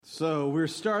So we're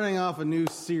starting off a new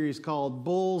series called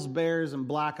Bulls, Bears, and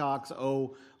Blackhawks.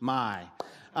 Oh my!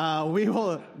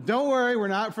 Don't worry, we're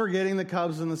not forgetting the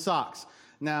Cubs and the Sox.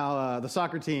 Now the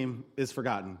soccer team is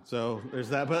forgotten, so there's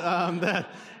that. But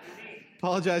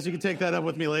apologize, you can take that up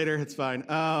with me later. It's fine.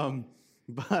 So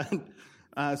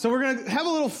we're going to have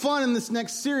a little fun in this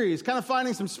next series, kind of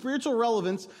finding some spiritual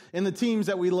relevance in the teams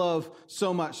that we love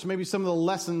so much. Maybe some of the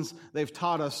lessons they've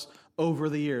taught us over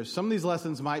the years. Some of these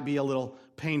lessons might be a little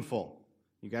painful.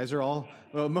 You guys are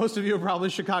most of you are probably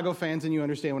Chicago fans, and you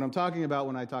understand what I'm talking about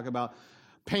when I talk about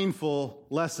painful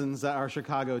lessons that our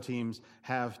Chicago teams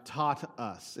have taught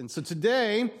us. And so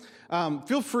today,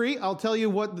 feel free, I'll tell you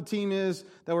what the team is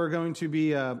that we're going to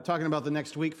be talking about the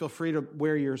next week. Feel free to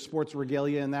wear your sports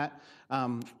regalia in that.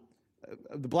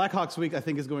 The Blackhawks week, I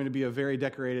think, is going to be a very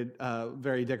decorated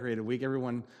week.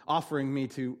 Everyone offering me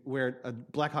to wear a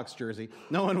Blackhawks jersey.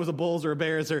 No one was a Bulls or a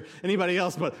Bears or anybody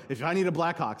else, but if I need a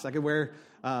Blackhawks, I could wear,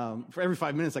 for every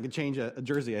 5 minutes, I could change a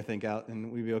jersey, I think, out,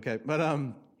 and we'd be okay. But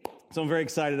so I'm very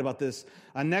excited about this.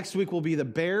 Next week will be the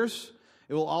Bears.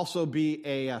 It will also be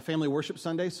a family worship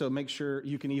Sunday, so make sure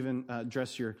you can even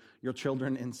dress your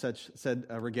children in said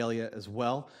regalia as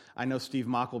well. I know Steve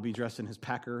Mock will be dressed in his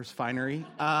Packers finery,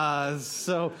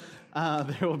 so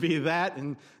there will be that,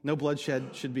 and no bloodshed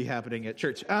should be happening at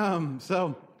church.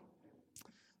 So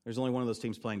there's only one of those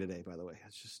teams playing today, by the way.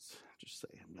 That's just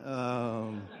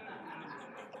saying.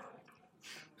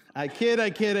 I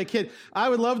kid. I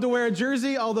would love to wear a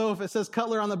jersey, although if it says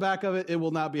Cutler on the back of it, it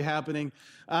will not be happening,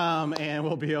 and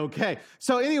we'll be okay.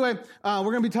 So anyway, we're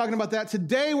going to be talking about that.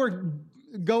 Today we're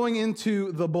going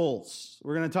into the Bulls.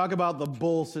 We're going to talk about the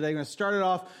Bulls today. We're going to start it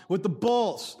off with the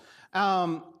Bulls.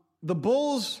 The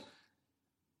Bulls,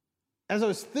 as I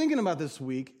was thinking about this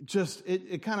week,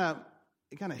 it kind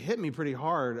of hit me pretty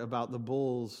hard about the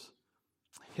Bulls'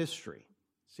 history.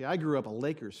 See, I grew up a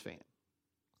Lakers fan.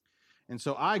 And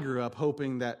so I grew up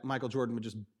hoping that Michael Jordan would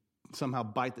just somehow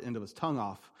bite the end of his tongue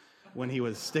off when he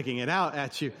was sticking it out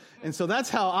at you. And so that's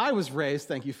how I was raised,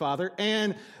 thank you, Father.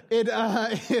 And it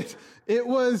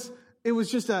was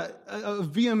just a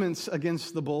vehemence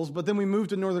against the Bulls. But then we moved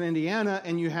to northern Indiana,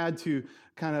 and you had to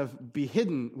kind of be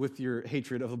hidden with your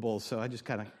hatred of the Bulls. So I just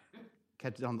kind of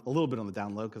kept it on a little bit on the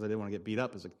down low because I didn't want to get beat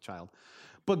up as a child.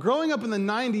 But growing up in the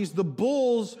 90s, the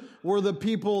Bulls were the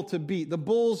people to beat. The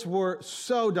Bulls were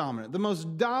so dominant. The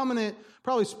most dominant,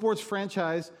 probably sports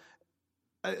franchise,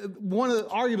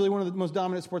 arguably one of the most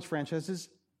dominant sports franchises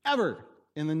ever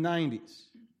in the 90s.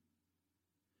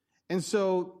 And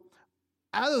so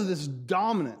out of this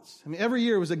dominance, every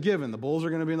year it was a given. The Bulls are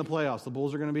going to be in the playoffs. The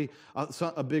Bulls are going to be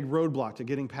a big roadblock to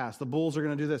getting past. The Bulls are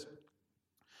going to do this.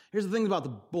 Here's the thing about the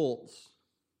Bulls.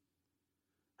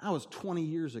 That was 20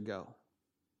 years ago.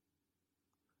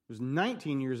 It was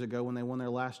 19 years ago when they won their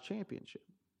last championship.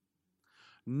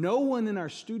 No one in our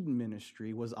student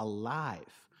ministry was alive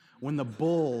when the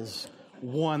Bulls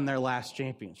won their last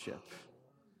championship.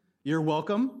 You're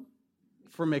welcome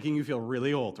for making you feel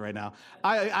really old right now.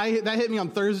 That hit me on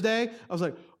Thursday. I was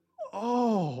like,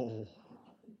 oh,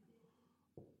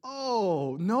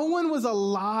 no one was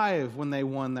alive when they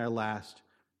won their last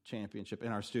championship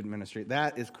in our student ministry.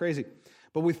 That is crazy.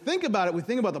 But we think about it, we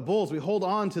think about the Bulls, we hold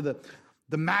on to the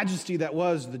majesty that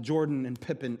was the Jordan and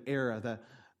Pippen era,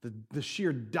 the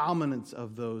sheer dominance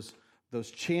of those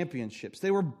championships.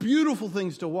 They were beautiful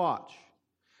things to watch.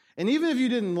 And even if you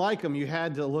didn't like them, you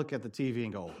had to look at the TV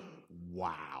and go,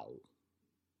 wow.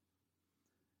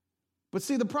 But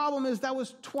see, the problem is that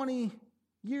was 20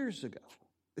 years ago.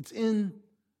 It's in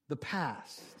the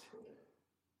past.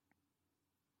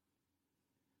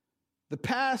 The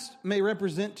past may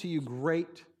represent to you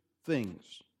great things.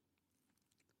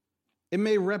 It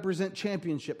may represent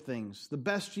championship things, the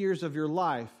best years of your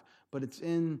life, but it's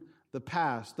in the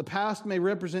past. The past may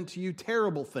represent to you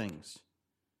terrible things,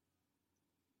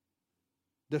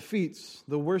 defeats,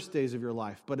 the worst days of your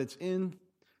life, but it's in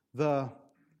the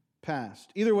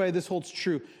past. Either way, this holds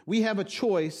true. We have a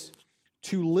choice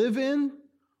to live in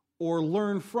or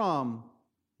learn from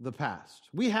the past.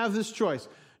 We have this choice.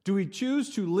 Do we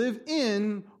choose to live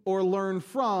in or learn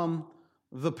from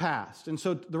the past? And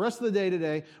so the rest of the day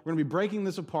today, we're going to be breaking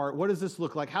this apart. What does this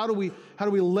look like? How do we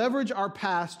leverage our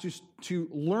past to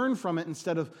learn from it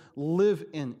instead of live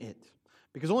in it?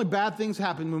 Because only bad things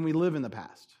happen when we live in the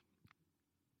past.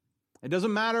 It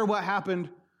doesn't matter what happened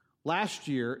last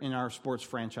year in our sports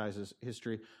franchise's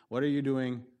history. What are you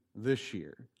doing this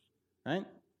year? Right?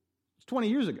 It's 20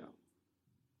 years ago.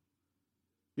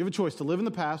 You have a choice to live in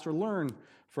the past or learn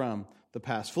from the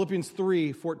past. Philippians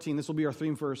 3:14, this will be our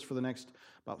theme verse for the next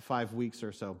about 5 weeks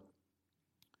or so.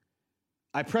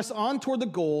 I press on toward the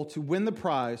goal to win the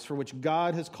prize for which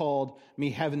God has called me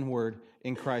heavenward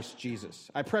in Christ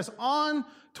Jesus. I press on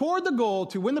toward the goal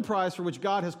to win the prize for which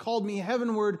God has called me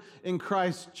heavenward in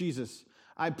Christ Jesus.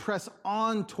 I press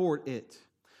on toward it.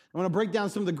 I want to break down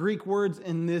some of the Greek words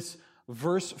in this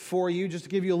verse for you, just to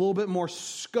give you a little bit more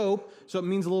scope, so it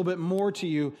means a little bit more to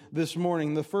you this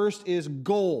morning. The first is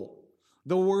goal,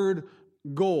 the word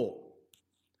goal.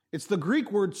 It's the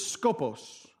Greek word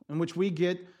skopos, in which we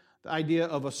get the idea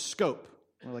of a scope,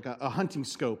 or like a hunting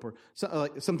scope, or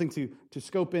like something to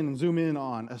scope in and zoom in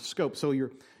on, a scope. So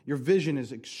your vision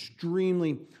is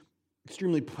extremely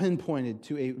pinpointed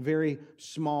to a very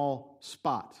small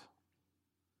spot.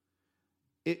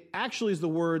 It actually is the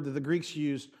word that the Greeks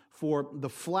used for the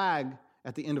flag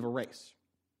at the end of a race.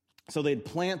 So they'd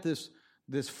plant this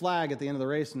flag at the end of the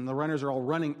race, and the runners are all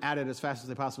running at it as fast as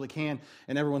they possibly can,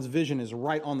 and everyone's vision is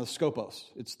right on the skopos.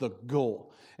 It's the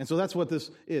goal. And so that's what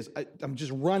this is. I'm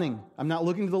just running. I'm not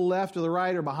looking to the left or the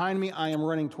right or behind me. I am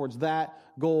running towards that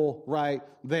goal right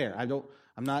there.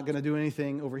 I'm not going to do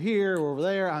anything over here or over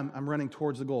there. I'm running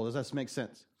towards the goal. Does that make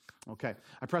sense? Okay.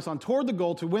 I press on toward the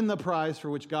goal to win the prize for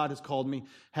which God has called me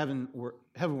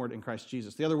heavenward in Christ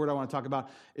Jesus. The other word I want to talk about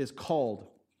is called.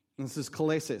 And this is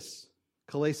kalesis.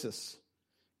 Kalesis.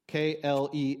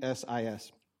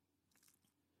 K-L-E-S-I-S.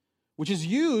 Which is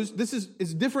used, this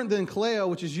is different than kaleo,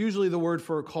 which is usually the word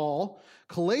for call.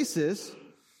 Kalesis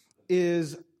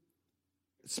is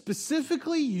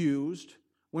specifically used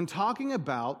when talking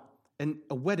about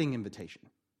a wedding invitation.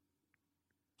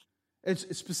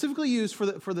 It's specifically used for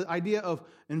the idea of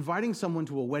inviting someone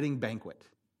to a wedding banquet,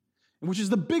 which is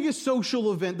the biggest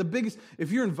social event,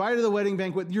 if you're invited to the wedding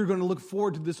banquet, you're going to look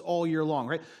forward to this all year long,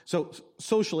 right? So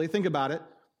socially, think about it.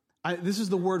 This is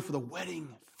the word for the wedding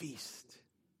feast.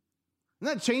 And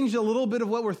that changed a little bit of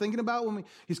what we're thinking about when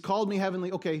he's called me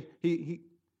heavenly. Okay, he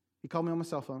called me on my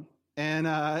cell phone.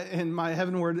 And my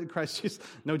heavenward in Christ Jesus.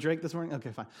 No Drake this morning?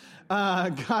 Okay, fine.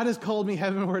 God has called me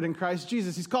heavenward in Christ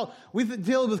Jesus. He's called. We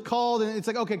deal with called, and it's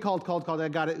like, okay, called. I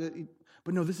got it.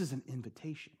 But no, this is an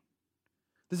invitation.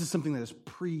 This is something that is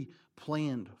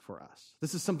pre-planned for us.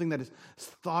 This is something that is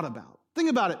thought about. Think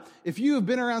about it. If you have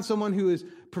been around someone who is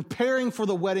preparing for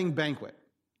the wedding banquet,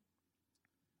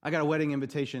 I got a wedding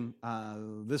invitation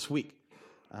this week.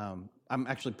 I'm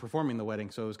actually performing the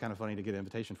wedding, so it was kind of funny to get an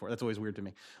invitation for it. That's always weird to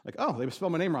me. Like, oh, they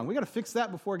spelled my name wrong. We got to fix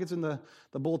that before it gets in the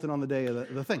bulletin on the day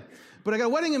of the thing. But I got a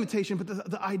wedding invitation, but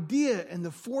the idea and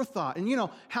the forethought, and you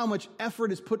know how much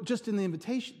effort is put just in the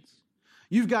invitations.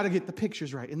 You've got to get the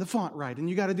pictures right and the font right, and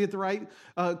you got to get the right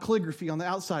calligraphy on the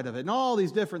outside of it, and all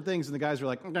these different things. And the guys are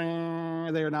like,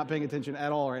 they are not paying attention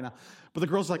at all right now. But the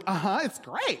girls are like, it's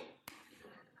great.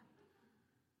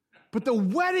 But the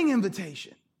wedding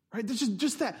invitation, right? This is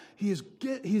just that. He has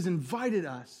invited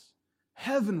us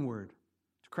heavenward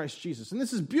to Christ Jesus. And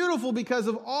this is beautiful because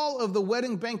of all of the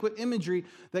wedding banquet imagery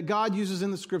that God uses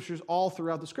in the scriptures all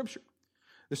throughout the scripture.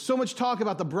 There's so much talk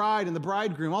about the bride and the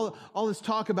bridegroom, all this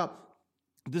talk about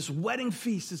this wedding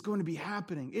feast is going to be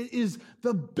happening. It is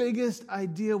the biggest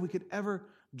idea we could ever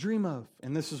dream of.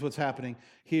 And this is what's happening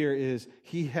here is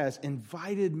he has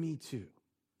invited me to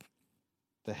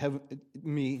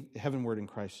heavenward in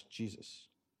Christ Jesus.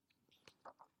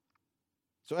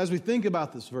 So as we think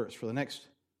about this verse for the next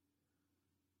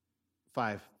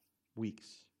 5 weeks,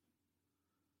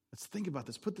 let's think about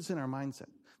this. Put this in our mindset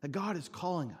that God is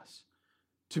calling us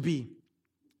to be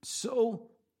so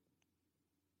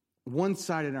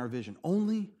one-sided in our vision,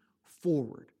 only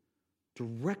forward,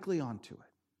 directly onto it.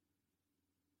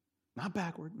 Not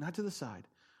backward, not to the side,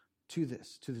 to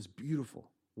this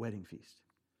beautiful wedding feast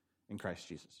in Christ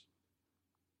Jesus.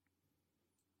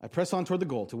 I press on toward the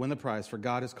goal to win the prize, for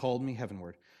God has called me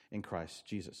heavenward in Christ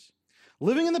Jesus.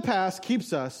 Living in the past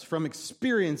keeps us from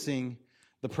experiencing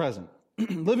the present.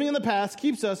 Living in the past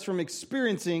keeps us from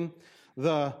experiencing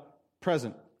the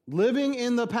present. Living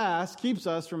in the past keeps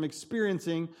us from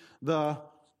experiencing the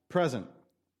present.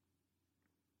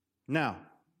 Now,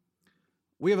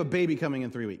 we have a baby coming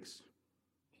in 3 weeks.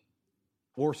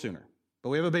 Or sooner. But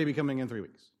we have a baby coming in 3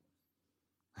 weeks.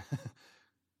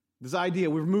 This idea,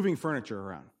 we're moving furniture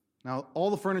around. Now, all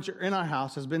the furniture in our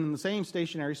house has been in the same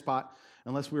stationary spot,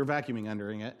 unless we were vacuuming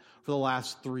undering it, for the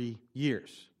last 3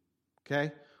 years.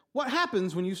 Okay? What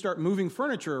happens when you start moving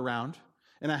furniture around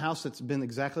in a house that's been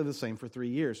exactly the same for 3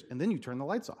 years, and then you turn the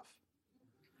lights off?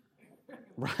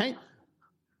 Right?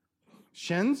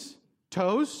 Shins,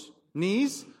 toes,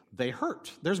 knees, they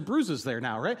hurt. There's bruises there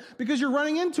now, right? Because you're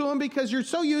running into them because you're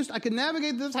so used, I can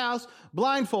navigate this house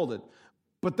blindfolded.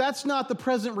 But that's not the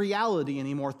present reality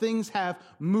anymore. Things have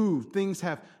moved. Things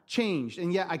have changed.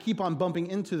 And yet I keep on bumping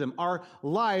into them. Our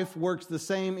life works the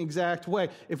same exact way.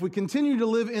 If we continue to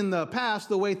live in the past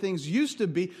the way things used to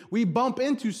be, we bump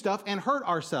into stuff and hurt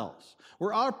ourselves.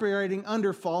 We're operating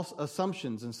under false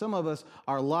assumptions. And some of us,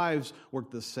 our lives work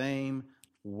the same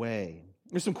way.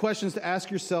 There's some questions to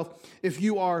ask yourself. If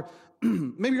you are,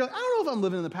 maybe you're like, I don't know if I'm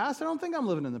living in the past. I don't think I'm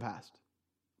living in the past.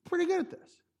 I'm pretty good at this.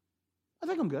 I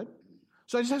think I'm good.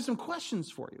 So I just have some questions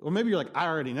for you. Or maybe you're like, I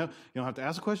already know. You don't have to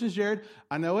ask the questions, Jared.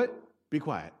 I know it. Be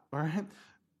quiet. All right?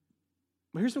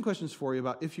 But here's some questions for you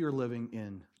about if you're living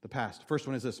in the past. First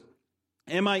one is this.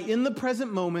 Am I in the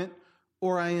present moment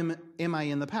or am I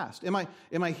in the past? Am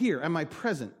I here? Am I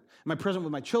present? Am I present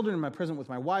with my children? Am I present with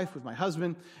my wife, with my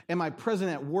husband? Am I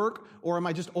present at work? Or am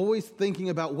I just always thinking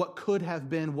about what could have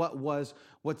been, what was,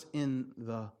 what's in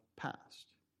the past?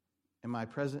 Am I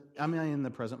in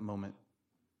the present moment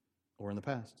or in the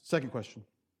past? Second question.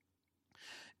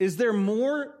 Is there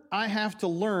more I have to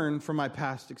learn from my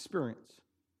past experience?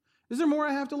 Is there more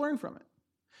I have to learn from it?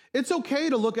 It's okay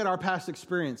to look at our past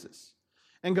experiences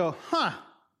and go, I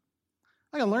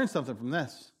can learn something from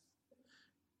this.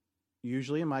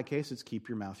 Usually, in my case, it's keep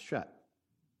your mouth shut.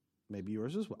 Maybe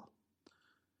yours as well.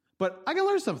 But I can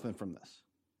learn something from this.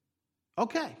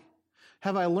 Okay.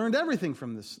 Have I learned everything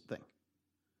from this thing?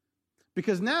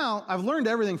 Because now I've learned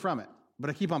everything from it, but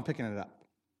I keep on picking it up.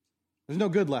 There's no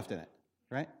good left in it,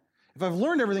 right? If I've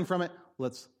learned everything from it,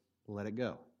 let's let it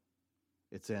go.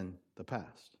 It's in the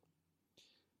past.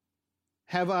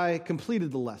 Have I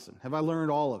completed the lesson? Have I learned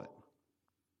all of it?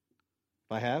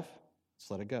 If I have,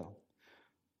 let's let it go.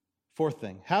 Fourth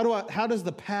thing, how does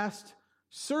the past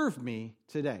serve me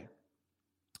today?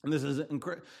 And this is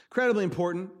incredibly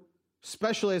important,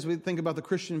 especially as we think about the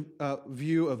Christian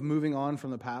view of moving on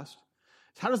from the past.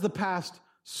 How does the past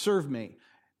serve me?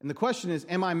 And the question is,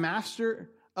 am I master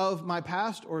of my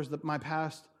past, or is my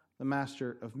past the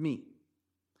master of me?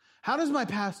 How does my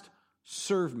past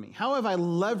serve me? How have I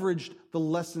leveraged the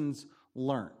lessons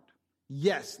learned?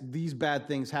 Yes, these bad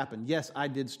things happened. Yes, I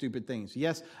did stupid things.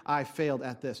 Yes, I failed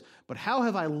at this. But how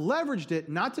have I leveraged it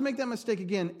not to make that mistake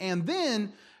again? And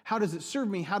then, how does it serve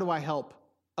me? How do I help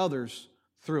others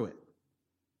through it?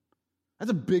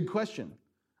 That's a big question.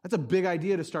 That's a big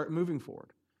idea to start moving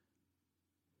forward.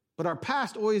 But our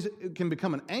past always can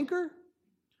become an anchor,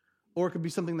 or it could be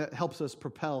something that helps us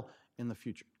propel in the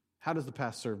future. How does the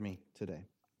past serve me today?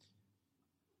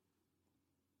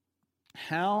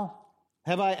 How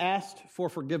have I asked for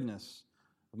forgiveness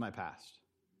of my past?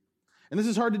 And this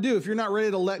is hard to do. If you're not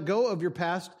ready to let go of your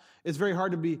past, it's very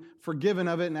hard to be forgiven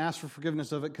of it and ask for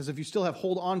forgiveness of it, because if you still have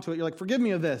hold on to it, you're like, forgive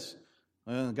me of this.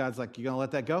 And God's like, you going to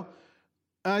let that go?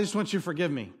 I just want you to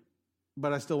forgive me,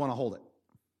 but I still want to hold it.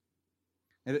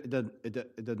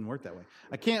 It doesn't work that way.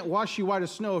 I can't wash you white as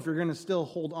snow if you're going to still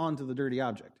hold on to the dirty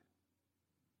object.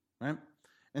 Right?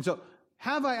 And so,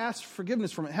 have I asked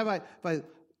forgiveness from it? Have I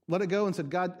let it go and said,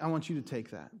 God, I want you to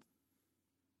take that?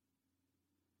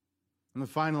 And then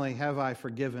finally, have I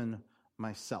forgiven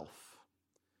myself?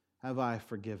 Have I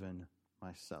forgiven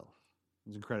myself?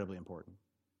 It's incredibly important.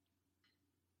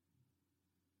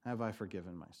 Have I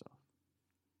forgiven myself?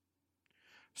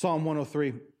 Psalm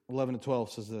 103, 11 to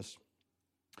 12 says this.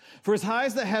 For as high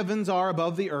as the heavens are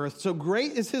above the earth, so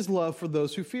great is his love for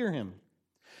those who fear him.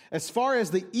 As far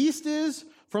as the east is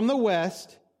from the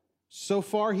west, so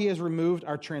far he has removed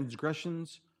our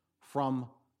transgressions from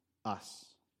us.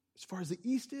 As far as the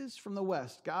east is from the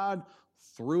west, God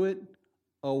threw it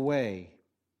away.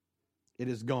 It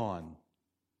is gone.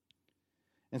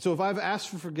 And so if I've asked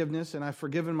for forgiveness and I've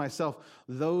forgiven myself,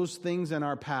 those things in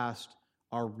our past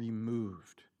are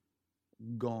removed,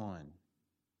 gone.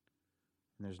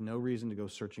 And there's no reason to go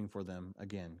searching for them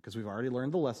again, because we've already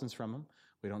learned the lessons from them.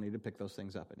 We don't need to pick those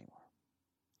things up anymore.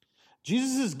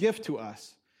 Jesus' gift to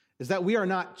us is that we are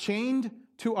not chained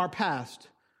to our past,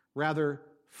 rather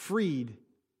freed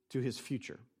to his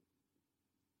future.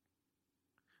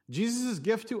 Jesus'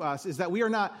 gift to us is that we are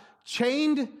not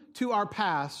chained to our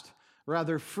past,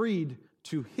 rather freed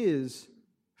to his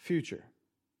future.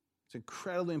 It's an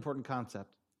incredibly important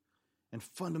concept and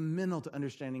fundamental to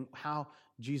understanding how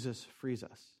Jesus frees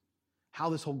us, how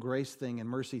this whole grace thing and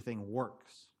mercy thing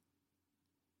works.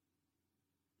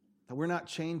 That we're not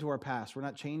chained to our past. We're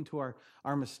not chained to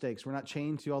our mistakes. We're not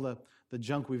chained to all the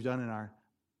junk we've done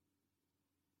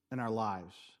in our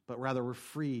lives, but rather we're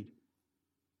freed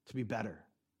to be better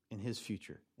in his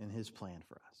future, in his plan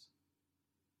for us.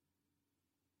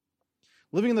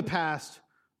 Living in the past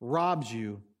robs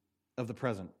you of the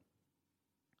present.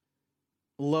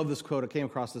 Love this quote. I came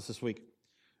across this week.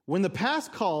 When the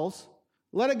past calls,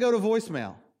 let it go to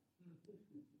voicemail.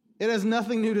 It has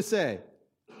nothing new to say.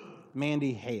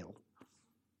 Mandy Hale.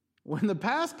 When the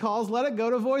past calls, let it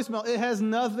go to voicemail. It has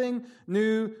nothing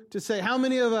new to say. How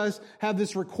many of us have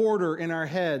this recorder in our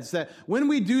heads that when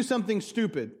we do something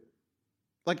stupid,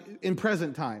 like in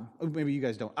present time, maybe you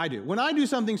guys don't, I do. When I do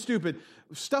something stupid,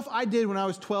 stuff I did when I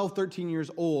was 12, 13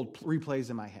 years old replays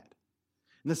in my head.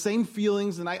 And the same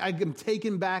feelings, and I am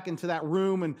taken back into that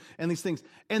room and these things.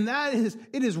 And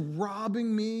it is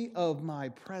robbing me of my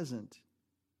present.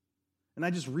 And I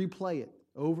just replay it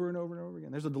over and over and over again.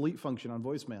 There's a delete function on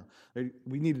voicemail.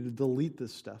 We needed to delete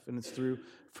this stuff, and it's through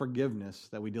forgiveness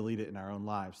that we delete it in our own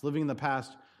lives. Living in the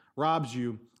past robs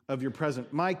you of your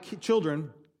present. My children,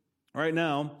 right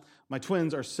now, my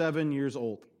twins are 7 years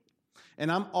old, and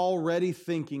I'm already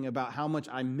thinking about how much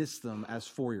I miss them as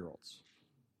 4-year-olds.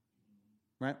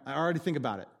 Right? I already think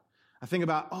about it. I think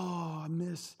about, I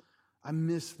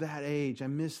miss that age. I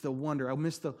miss the wonder. I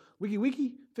miss the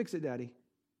wiki, fix it, Daddy.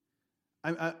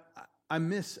 I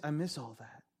miss all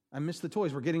that. I miss the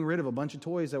toys. We're getting rid of a bunch of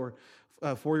toys that were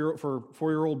for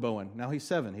 4-year-old Bowen. Now he's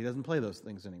 7. He doesn't play those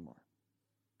things anymore.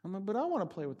 I'm like, but I want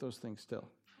to play with those things still.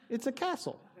 It's a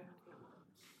castle.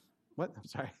 What? I'm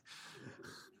sorry.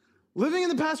 Living in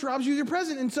the past robs you of your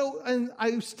present. And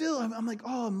I'm like,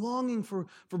 I'm longing for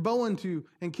Bowen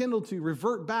and Kendall to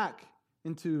revert back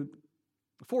into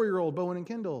 4-year-old Bowen and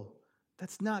Kendall.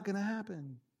 That's not going to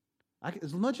happen.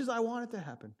 As much as I want it to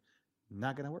happen,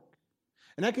 not going to work.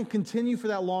 And I can continue for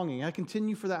that longing. I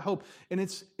continue for that hope. And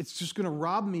it's just going to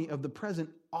rob me of the present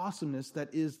awesomeness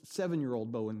that is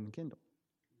 7-year-old Bowen and Kendall.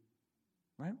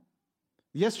 Right?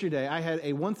 Yesterday, I had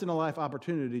a once-in-a-life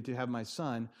opportunity to have my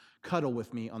son cuddle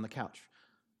with me on the couch.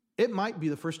 It might be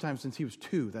the first time since he was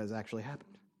 2 that has actually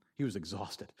happened. He was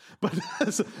exhausted. But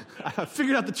I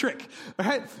figured out the trick. All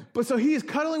right? But so he is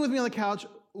cuddling with me on the couch,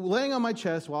 laying on my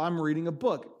chest while I'm reading a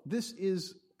book. This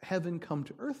is heaven come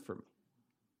to earth for me.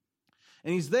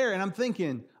 And he's there, and I'm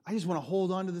thinking, I just want to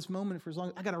hold on to this moment for as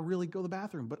long. I got to really go to the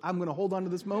bathroom, but I'm going to hold on to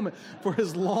this moment for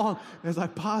as long as I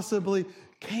possibly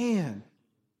can.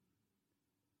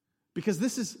 Because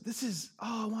this is,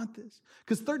 I want this.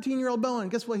 Because 13-year-old Bowen,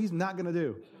 guess what he's not going to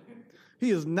do? He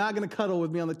is not going to cuddle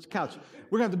with me on the couch.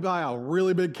 We're going to have to buy a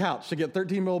really big couch to get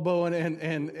 13-year-old Bowen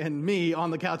and me on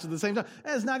the couch at the same time.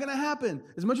 It's not going to happen.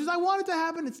 As much as I want it to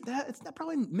happen, it's not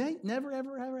probably may never,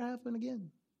 ever, ever happen again.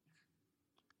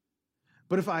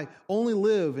 But if I only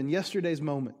live in yesterday's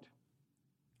moment,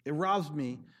 it robs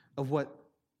me of what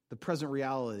the present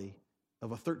reality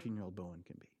of a 13-year-old Bowen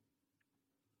can be.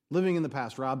 Living in the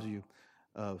past robs you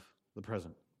of the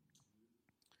present.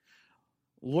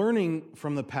 Learning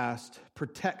from the past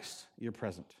protects your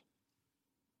present.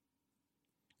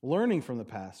 Learning from the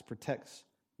past protects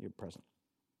your present.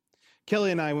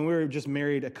 Kelly and I, when we were just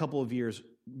married a couple of years,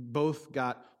 both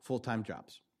got full-time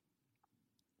jobs.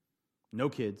 No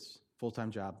kids,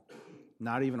 full-time job,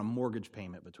 not even a mortgage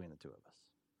payment between the two of us.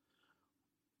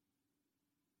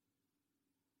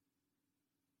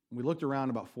 We looked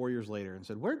around about 4 years later and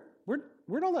said, where'd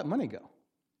all that money go?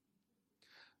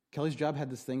 Kelly's job had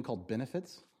this thing called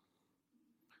benefits.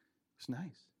 It's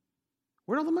nice.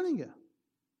 Where'd all the money go?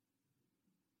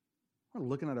 We're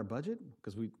looking at our budget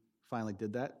because we finally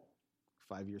did that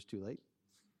 5 years too late.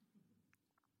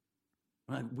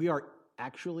 We are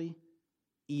actually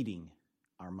eating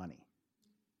our money.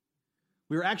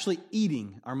 We are actually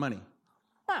eating our money.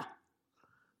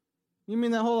 You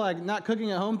mean that whole not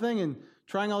cooking at home thing and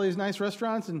trying all these nice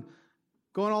restaurants and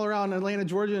going all around Atlanta,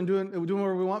 Georgia and doing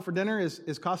whatever we want for dinner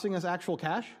is costing us actual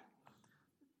cash?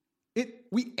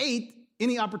 We ate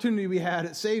any opportunity we had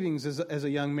at savings as a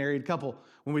young married couple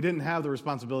when we didn't have the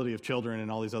responsibility of children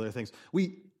and all these other things.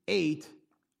 We ate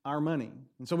our money.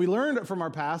 And so we learned from our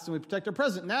past and we protect our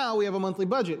present. Now we have a monthly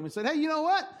budget. And we said, hey, you know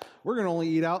what? We're going to only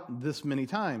eat out this many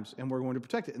times and we're going to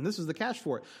protect it. And this is the cash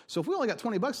for it. So if we only got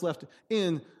 $20 left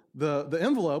in the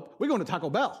envelope, we're going to Taco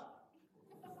Bell.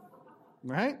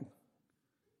 Right?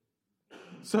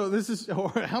 So this is, or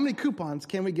how many coupons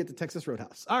can we get to Texas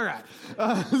Roadhouse? All right.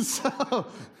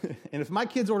 And if my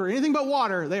kids order anything but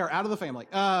water, they are out of the family.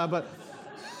 But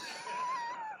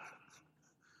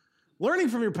learning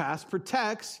from your past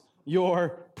protects your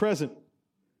present.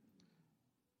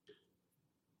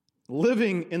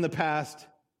 Living in the past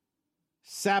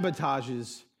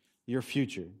sabotages your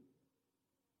future.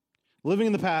 Living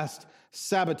in the past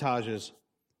sabotages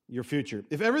your future.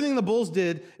 If everything the Bulls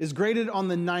did is graded on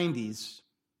the 90s,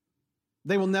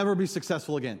 they will never be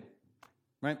successful again,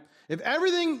 right? If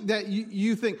everything that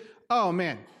you think, oh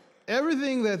man,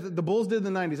 everything that the Bulls did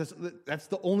in the 90s, that's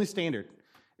the only standard.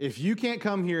 If you can't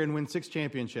come here and win 6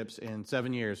 championships in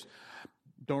 7 years,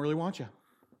 don't really want you,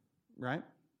 right?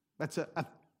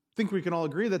 think we can all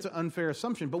agree that's an unfair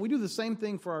assumption, but we do the same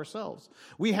thing for ourselves.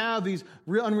 We have these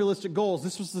real unrealistic goals.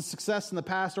 This was the success in the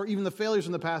past or even the failures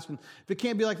in the past. And if it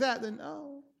can't be like that, then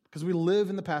no, because we live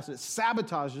in the past. It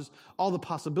sabotages all the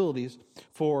possibilities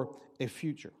for a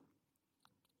future.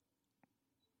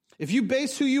 If you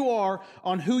base who you are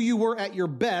on who you were at your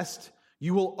best,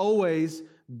 you will always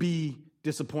be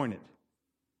disappointed.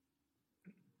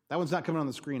 That one's not coming on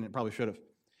the screen. It probably should have.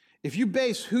 If you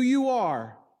base who you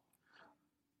are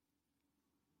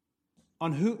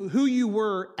on who you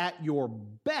were at your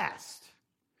best,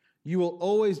 you will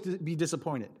always be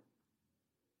disappointed.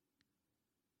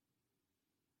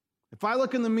 If I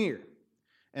look in the mirror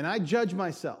and I judge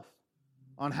myself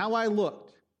on how I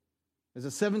looked as a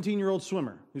 17-year-old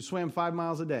swimmer who swam 5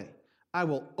 miles a day, I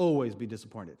will always be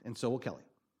disappointed, and so will Kelly.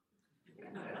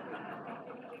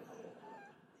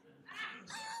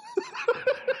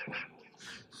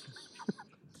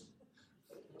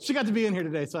 She got to be in here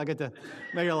today, so I get to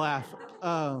make her laugh.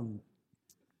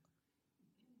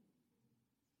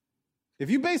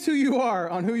 If you base who you are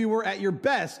on who you were at your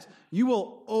best, you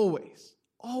will always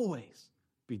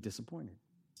be disappointed.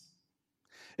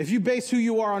 If you base who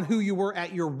you are on who you were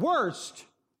at your worst,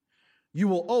 you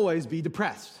will always be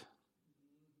depressed.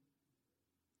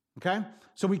 Okay?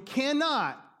 So we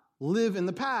cannot live in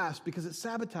the past because it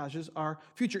sabotages our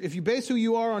future. If you base who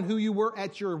you are on who you were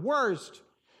at your worst,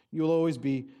 you'll always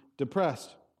be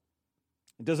depressed.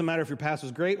 It doesn't matter if your past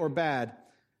was great or bad.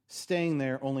 Staying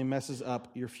there only messes up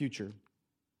your future.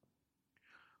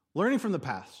 Learning from the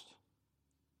past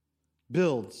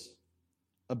builds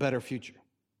a better future.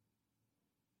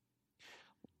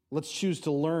 Let's choose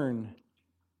to learn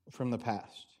from the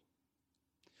past.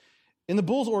 In the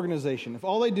Bulls organization, if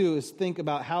all they do is think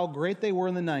about how great they were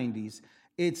in the 90s,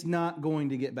 it's not going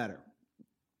to get better.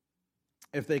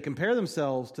 If they compare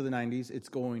themselves to the 90s, it's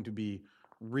going to be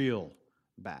real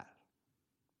bad.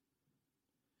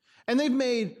 And they've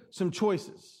made some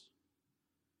choices.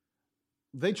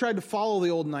 They tried to follow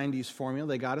the old 90s formula.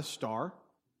 They got a star.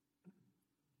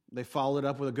 They followed it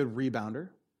up with a good rebounder.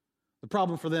 The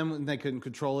problem for them when they couldn't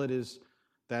control it is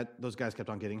that those guys kept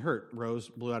on getting hurt. Rose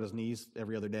blew out his knees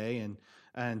every other day, and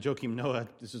Joakim Noah,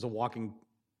 this is a walking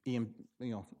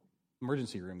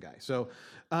emergency room guy. So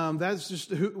that's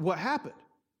just what happened.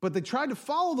 But they tried to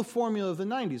follow the formula of the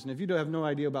 90s. And if you have no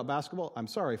idea about basketball, I'm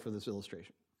sorry for this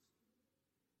illustration.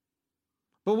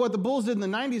 But what the Bulls did in the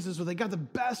 90s is they got the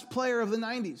best player of the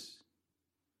 90s.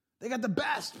 They got the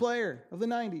best player of the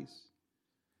 90s.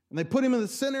 And they put him in the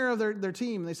center of their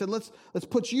team. And they said, let's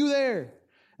put you there.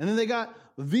 And then they got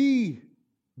the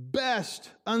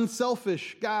best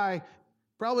unselfish guy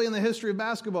probably in the history of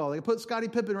basketball. They put Scottie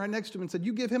Pippen right next to him and said,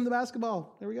 you give him the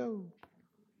basketball. There we go.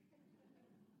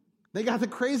 They got the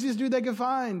craziest dude they could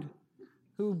find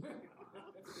who...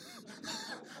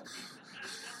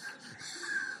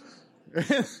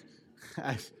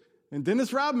 and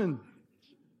Dennis Rodman.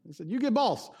 He said, you get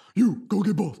balls. You go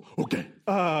get balls. Okay.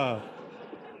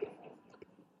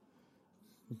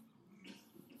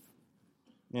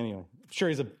 Anyway, I'm sure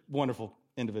he's a wonderful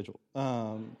individual.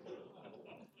 And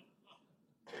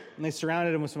they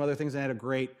surrounded him with some other things and had a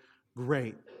great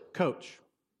coach.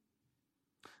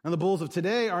 Now, the Bulls of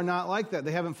today are not like that.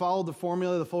 They haven't followed the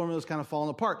formula. The formula's kind of fallen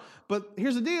apart. But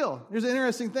here's the deal. Here's an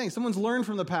interesting thing. Someone's learned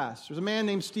from the past. There's a man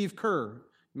named Steve Kerr.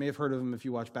 You may have heard of him if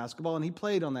you watch basketball, and he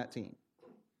played on that team.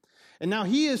 And now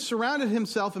he has surrounded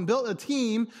himself and built a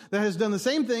team that has done the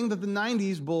same thing that the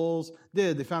 90s Bulls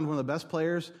did. They found one of the best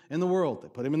players in the world. They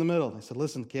put him in the middle. They said,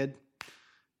 listen, kid,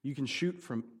 you can shoot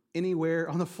from anywhere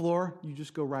on the floor. You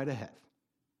just go right ahead.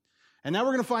 And now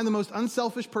we're going to find the most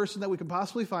unselfish person that we can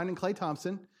possibly find in Klay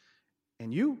Thompson,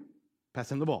 and you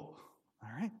pass him the ball. All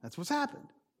right, that's what's happened.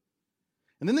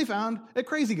 And then they found a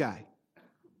crazy guy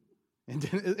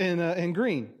in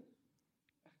Green.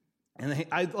 And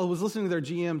I was listening to their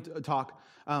GM talk.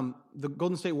 The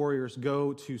Golden State Warriors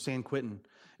go to San Quentin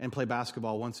and play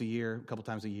basketball once a year, a couple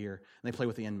times a year, and they play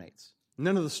with the inmates.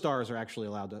 None of the stars are actually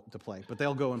allowed to play, but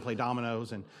they'll go and play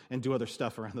dominoes and do other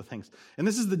stuff around the things. And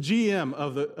this is the GM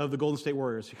of the Golden State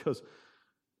Warriors. He goes,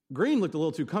 Green looked a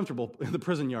little too comfortable in the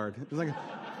prison yard. It was like,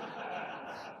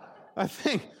 I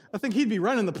think he'd be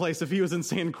running the place if he was in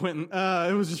San Quentin.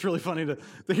 It was just really funny to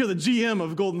hear the GM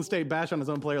of Golden State bash on his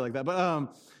own player like that. But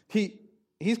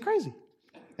he's crazy.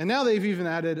 And now they've even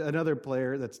added another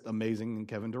player that's amazing, in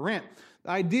Kevin Durant. The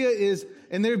idea is,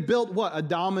 and they've built what? A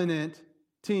dominant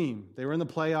team. They were in the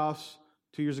playoffs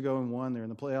 2 years ago and won. They're in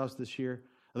the playoffs this year.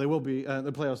 They will be in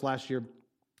the playoffs last year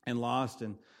and lost,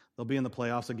 and they'll be in the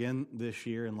playoffs again this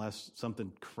year unless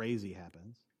something crazy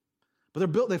happens.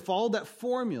 But they followed that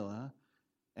formula,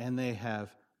 and they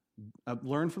have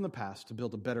learn from the past to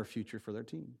build a better future for their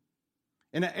team.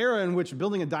 In an era in which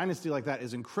building a dynasty like that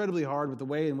is incredibly hard with the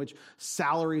way in which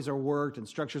salaries are worked and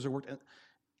structures are worked,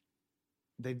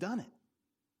 they've done it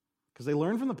because they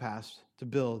learned from the past to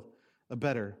build a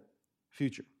better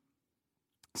future.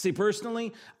 See,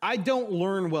 personally, I don't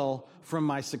learn well from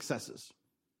my successes.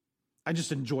 I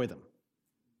just enjoy them.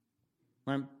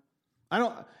 Right?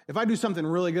 If I do something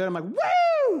really good, I'm like,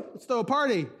 woo, let's throw a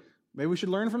party. Maybe we should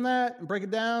learn from that and break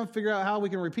it down, figure out how we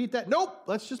can repeat that. Nope,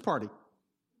 let's just party.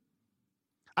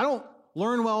 I don't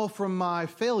learn well from my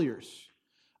failures.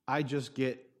 I just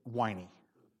get whiny.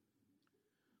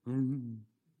 Mm-hmm.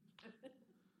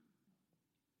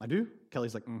 I do?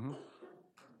 Kelly's like, mm-hmm.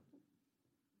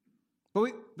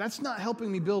 But that's not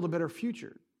helping me build a better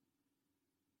future.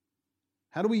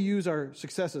 How do we use our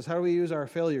successes? How do we use our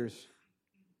failures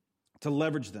to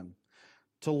leverage them,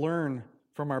 to learn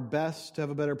from our best to have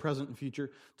a better present and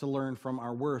future, to learn from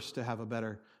our worst to have a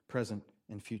better present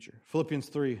and future? Philippians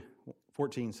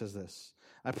 3:14 says this,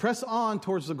 I press on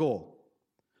towards the goal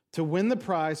to win the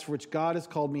prize for which God has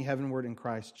called me heavenward in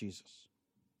Christ Jesus.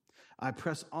 I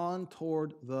press on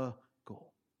toward the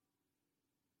goal.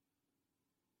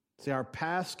 See, our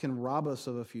past can rob us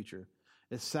of a future.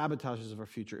 It sabotages our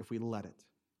future if we let it.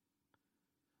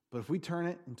 But if we turn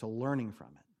it into learning from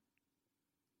it,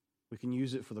 we can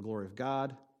use it for the glory of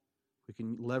God. We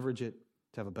can leverage it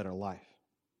to have a better life.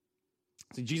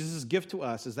 See, Jesus' gift to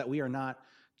us is that we are not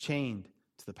chained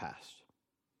to the past,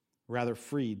 rather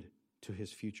freed to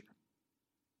his future.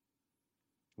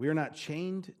 We are not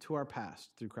chained to our past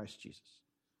through Christ Jesus.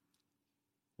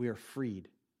 We are freed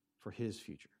for his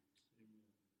future.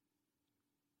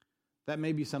 That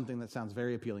may be something that sounds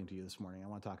very appealing to you this morning. I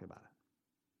want to talk about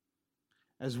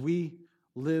it. As we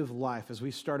live life, as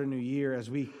we start a new year, as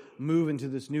we move into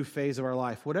this new phase of our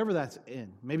life, whatever that's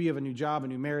in. Maybe you have a new job, a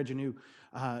new marriage, a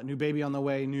new baby on the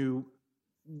way, new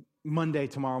Monday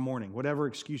tomorrow morning, whatever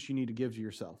excuse you need to give to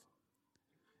yourself.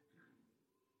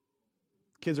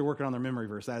 Kids are working on their memory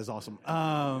verse. That is awesome.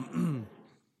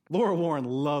 Laura Warren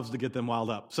loves to get them wild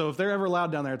up. So if they're ever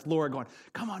loud down there, it's Laura going,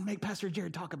 come on, make Pastor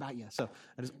Jared talk about you. So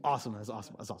that is awesome. That is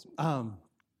awesome. That's awesome.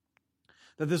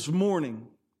 That this morning,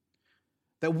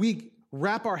 that we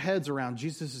wrap our heads around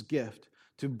Jesus' gift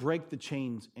to break the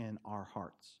chains in our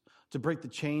hearts, to break the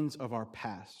chains of our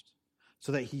past,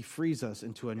 so that he frees us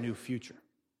into a new future.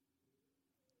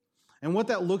 And what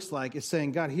that looks like is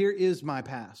saying, God, here is my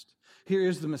past. Here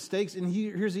is the mistakes, and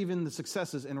here's even the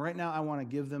successes. And right now, I want to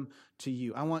give them to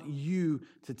you. I want you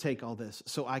to take all this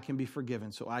so I can be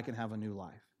forgiven, so I can have a new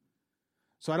life.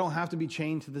 So I don't have to be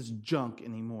chained to this junk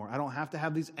anymore. I don't have to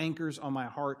have these anchors on my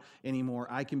heart anymore.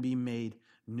 I can be made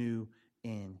new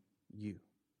in you.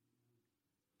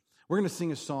 We're going to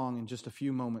sing a song in just a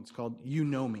few moments called You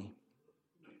Know Me.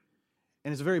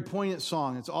 And it's a very poignant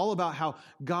song. It's all about how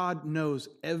God knows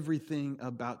everything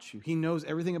about you. He knows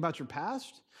everything about your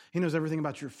past. He knows everything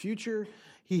about your future.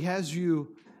 He has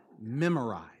you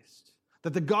memorized.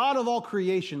 That the God of all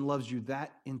creation loves you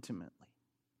that intimately,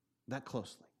 that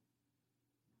closely.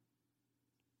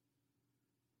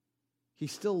 He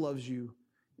still loves you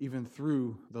even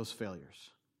through those failures.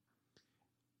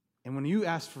 And when you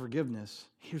ask for forgiveness,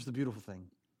 here's the beautiful thing.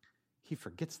 He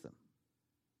forgets them.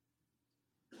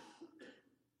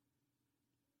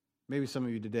 Maybe some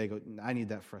of you today go, I need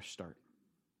that fresh start.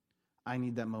 I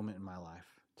need that moment in my life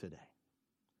today.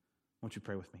 Won't you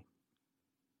pray with me?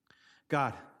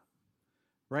 God,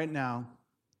 right now,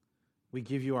 we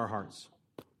give you our hearts.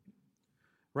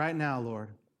 Right now, Lord,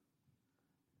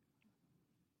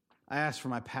 I ask for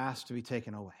my past to be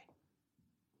taken away.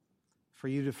 For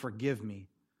you to forgive me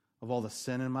of all the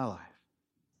sin in my life,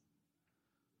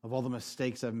 of all the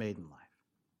mistakes I've made in life.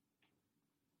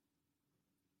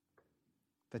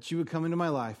 That you would come into my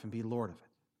life and be Lord of it.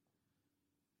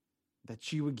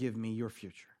 That you would give me your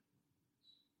future.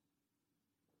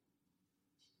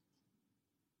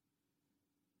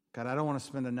 God, I don't want to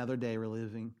spend another day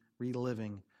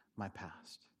reliving my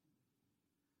past.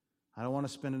 I don't want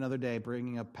to spend another day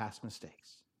bringing up past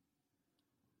mistakes.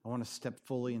 I want to step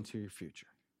fully into your future.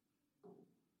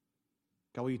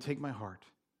 God, will you take my heart?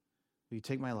 Will you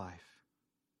take my life?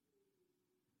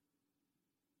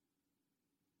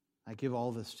 I give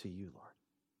all this to you, Lord.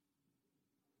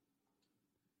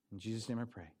 In Jesus' name I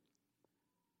pray.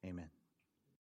 Amen.